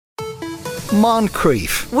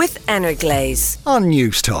Moncrief with Glaze on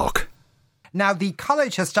News Talk. Now, the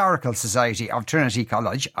College Historical Society of Trinity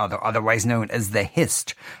College, otherwise known as the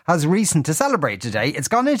Hist, has reason to celebrate today. It's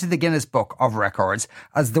gone into the Guinness Book of Records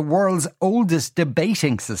as the world's oldest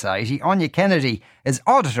debating society. Aine Kennedy is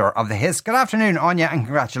auditor of the Hist. Good afternoon, Aine, and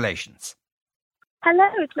congratulations. Hello,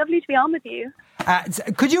 it's lovely to be on with you.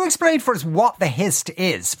 Could you explain for us what the Hist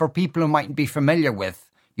is for people who mightn't be familiar with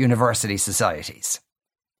university societies?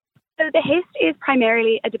 So the Hist is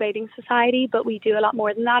primarily a debating society, but we do a lot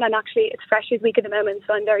more than that. And actually, it's Freshers Week at the moment,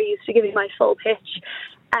 so I'm very used to giving my full pitch.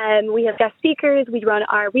 We have guest speakers. We run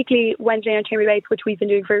our weekly Wednesday night chamber debates, which we've been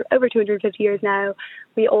doing for over 250 years now.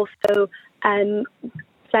 We also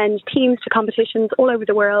send teams to competitions all over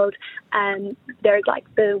the world. There's like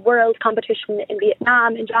the world competition in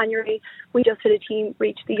Vietnam in January. We just had a team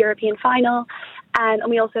reach the European final. And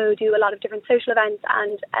we also do a lot of different social events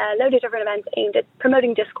and a load of different events aimed at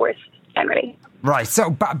promoting discourse generally. Right. So,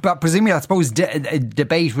 but presumably, I suppose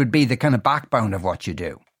debate would be the kind of backbone of what you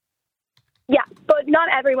do. Yeah, but not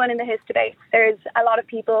everyone in the Hist debates. There's a lot of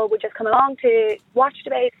people would just come along to watch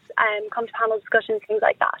debates and come to panel discussions, things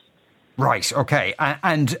like that. Right. Okay.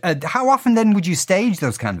 And how often then would you stage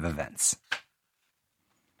those kind of events?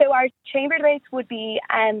 So our chamber debates would be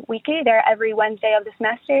weekly. They're every Wednesday of the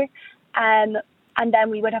semester. And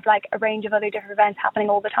then we would have like a range of other different events happening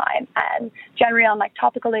all the time, generally on like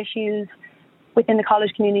topical issues within the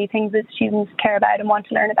college community, things that students care about and want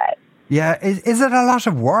to learn about. Yeah, is it a lot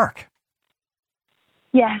of work?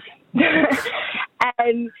 Yes.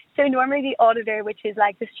 So normally the auditor, which is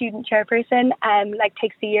like the student chairperson,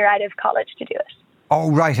 takes the year out of college to do it.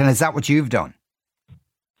 Oh, right. And is that what you've done?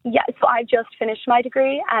 Yeah, so I just finished my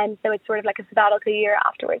degree, and so it's sort of like a sabbatical year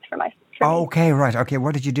afterwards for me. Okay, right. Okay,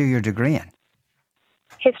 what did you do your degree in?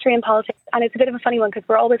 History and politics. And it's a bit of a funny one because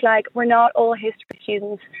we're always like, we're not all history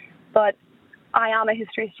students, but I am a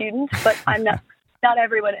history student, but I'm not. Not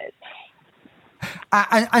everyone is.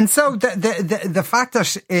 And so the fact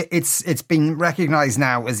that it's been recognised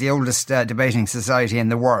now as the oldest debating society in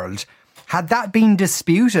the world, had that been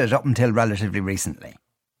disputed up until relatively recently?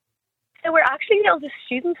 So we're actually the oldest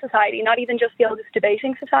student society, not even just the oldest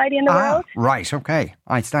debating society in the world. Right, okay.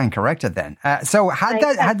 I stand corrected then. So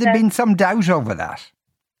had there been some doubt over that?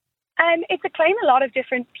 It's a claim a lot of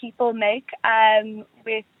different people make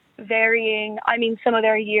with varying, some of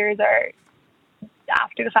their years are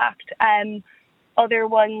after the fact. Other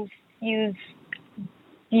ones use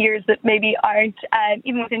years that maybe aren't.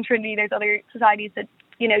 Even within Trinity, there's other societies that,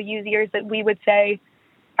 use years that we would say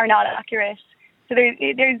are not accurate. So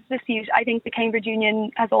there's dispute. I think the Cambridge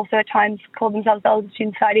Union has also at times called themselves the oldest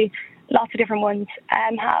student society. Lots of different ones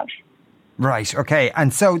have. Right, okay.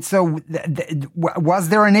 And so was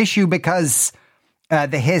there an issue because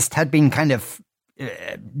the Hist had been kind of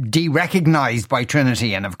de-recognised by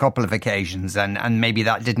Trinity on a couple of occasions and maybe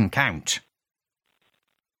that didn't count?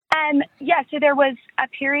 So there was a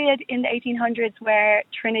period in the 1800s where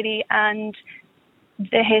Trinity and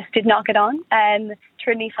the Hist did not get on.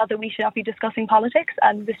 Trinity felt that we should not be discussing politics,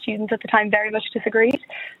 and the students at the time very much disagreed.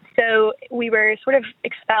 So we were sort of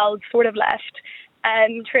expelled, sort of left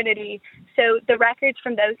Trinity. So the records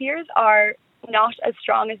from those years are not as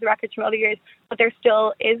strong as the records from other years, but there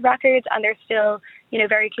still is records, and there's still,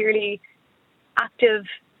 very clearly active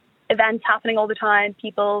events happening all the time,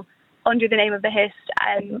 people under the name of the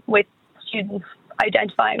Hist, with students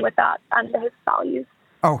identifying with that and the Hist values.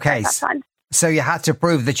 Okay. So you had to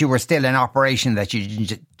prove that you were still in operation, that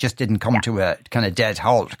you just didn't come to a kind of dead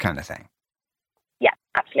halt kind of thing. Yeah,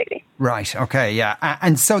 absolutely. Right, okay, yeah.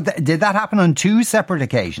 And so did that happen on two separate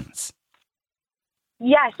occasions?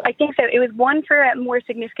 Yes, I think so. It was one for a more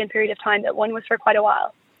significant period of time, but one was for quite a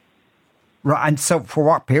while. Right, and so for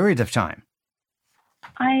what period of time?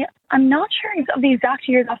 I'm not sure of the exact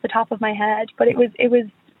years off the top of my head, but it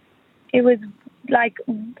was like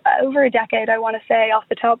over a decade, I want to say, off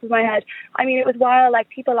the top of my head. It was while like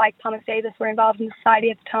people like Thomas Davis were involved in the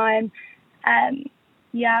society at the time.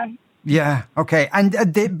 Yeah. Yeah. Okay. And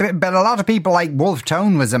but a lot of people like Wolfe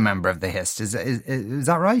Tone was a member of the Hist. Is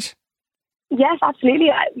that right? Yes, absolutely.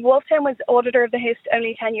 Wolfe Tone was auditor of the Hist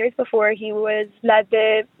only 10 years before he led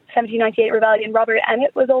the 1798 rebellion. Robert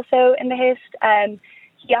Emmet was also in the Hist.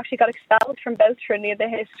 He actually got expelled from both Trinity and the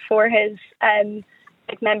Hist for his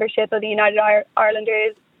membership of the United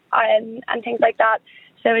Irelanders and things like that.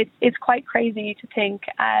 So it's quite crazy to think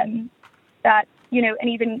that, and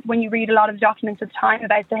even when you read a lot of the documents at the time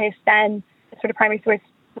about the Hist, then the sort of primary source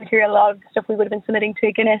material, a lot of the stuff we would have been submitting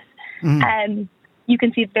to Guinness, you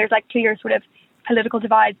can see that there's like clear sort of political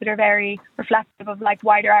divides that are very reflective of like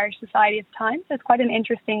wider Irish society at the time. So it's quite an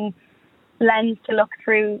interesting lens to look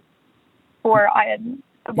through for a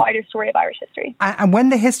wider story of Irish history. And when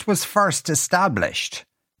the Hist was first established,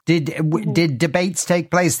 did debates take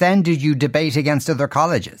place then? Did you debate against other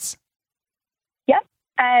colleges? Yeah.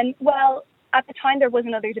 Well, at the time there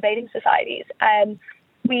wasn't other debating societies.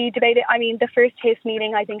 We debated, the first Hist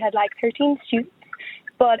meeting I think had like 13 students,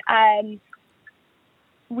 but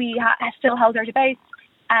we still held our debates.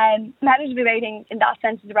 Method debating in that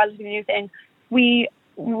sense is a relatively new thing. We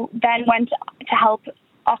then went to help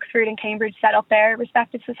Oxford and Cambridge set up their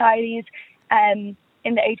respective societies in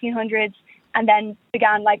the 1800s, and then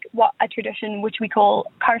began a tradition which we call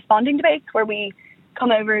corresponding debates, where we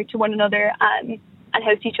come over to one another and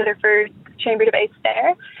host each other for chamber debates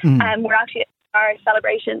there. And we're actually our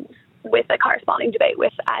celebrations with a corresponding debate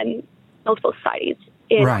with multiple societies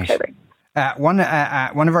in October. One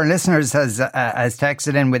of our listeners has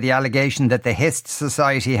texted in with the allegation that the Hist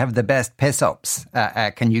Society have the best piss-ups.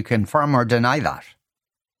 Can you confirm or deny that?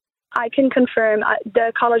 I can confirm.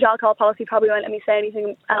 The college alcohol policy probably won't let me say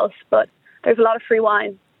anything else, but there's a lot of free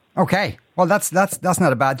wine. Okay, well that's not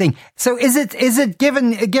a bad thing. So is it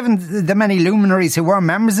given the many luminaries who were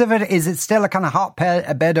members of it, is it still a kind of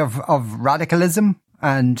hotbed of radicalism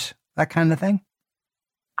and that kind of thing?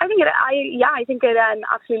 I think it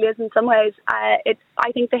absolutely is in some ways. I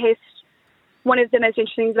think the Hist, one of the most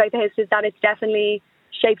interesting things about the Hist is that it's definitely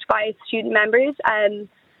shaped by its student members.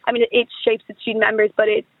 It shapes its student members, but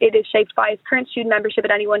it is shaped by its current student membership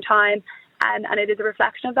at any one time, and it is a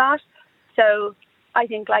reflection of that. So I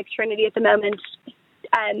think like Trinity at the moment,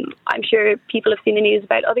 I'm sure people have seen the news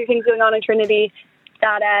about other things going on in Trinity,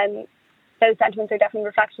 that those sentiments are definitely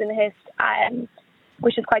reflected in the Hist,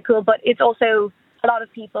 which is quite cool. But it's also a lot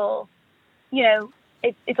of people,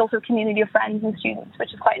 it's also a community of friends and students,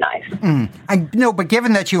 which is quite nice. But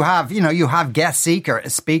given that you have guest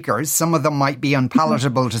speakers, some of them might be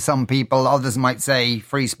unpalatable to some people, others might say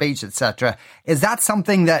free speech, etc. Is that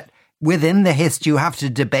something that within the Hist you have to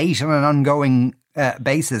debate on an ongoing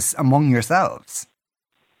basis among yourselves?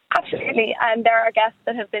 Absolutely. And there are guests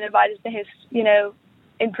that have been invited to the Hist,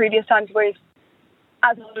 in previous times, whereas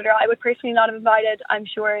as an auditor, I would personally not have invited. I'm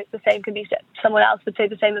sure the same can be said. Someone else would say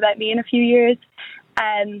the same about me in a few years.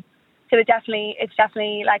 So it's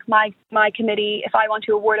definitely like my committee. If I want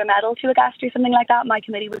to award a medal to a guest or something like that, my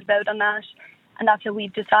committee would vote on that, and that's how we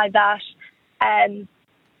decide that.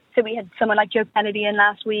 So we had someone like Joe Kennedy in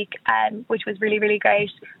last week, which was really, really great.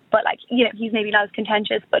 But he's maybe not as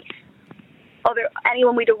contentious. But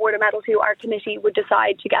anyone we'd award a medal to, our committee would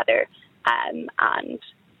decide together, and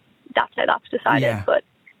that's how that's decided. Yeah. But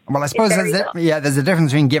well, I suppose there's a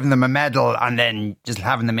difference between giving them a medal and then just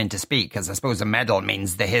having them in to speak, because I suppose a medal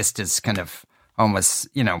means the Hist is kind of almost,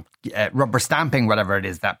 rubber stamping whatever it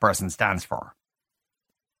is that person stands for.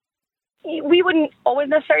 We wouldn't always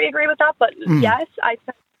necessarily agree with that, but yes,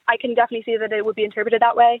 I can definitely see that it would be interpreted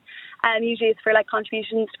that way. Usually it's for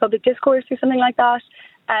contributions to public discourse or something like that.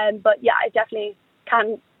 But yeah, it definitely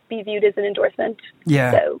can be viewed as an endorsement.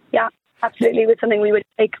 Yeah. So yeah, absolutely, with something we would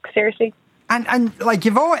take seriously. And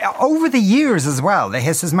you've over the years as well, the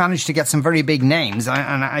Hist has managed to get some very big names.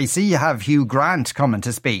 And I see you have Hugh Grant coming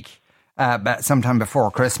to speak sometime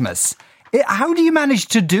before Christmas. How do you manage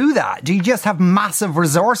to do that? Do you just have massive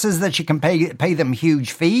resources that you can pay them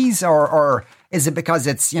huge fees, or is it because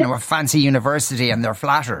it's a fancy university and they're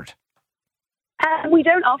flattered? We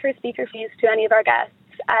don't offer speaker fees to any of our guests.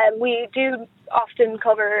 We do often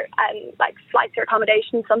cover flights or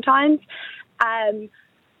accommodation sometimes,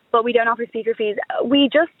 but we don't offer speaker fees. We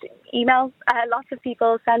just email lots of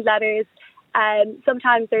people, send letters.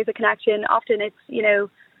 Sometimes there's a connection. Often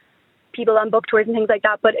it's people on book tours and things like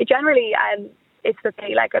that. But generally, it's that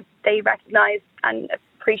they recognise and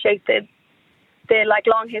appreciate the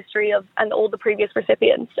long history of and all the previous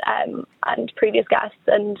recipients and previous guests,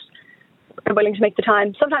 and are willing to make the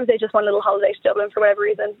time. Sometimes they just want a little holiday to Dublin for whatever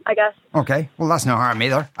reason, I guess. Okay, well that's no harm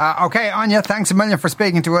either. Okay, Aine, thanks a million for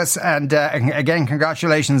speaking to us, and again,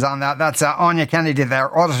 congratulations on that. That's Aine Kennedy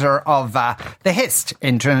there, auditor of the Hist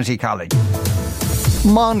in Trinity College.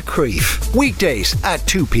 Moncrief, weekdays at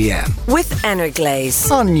 2 p.m. with Energlaze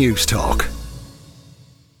on News Talk.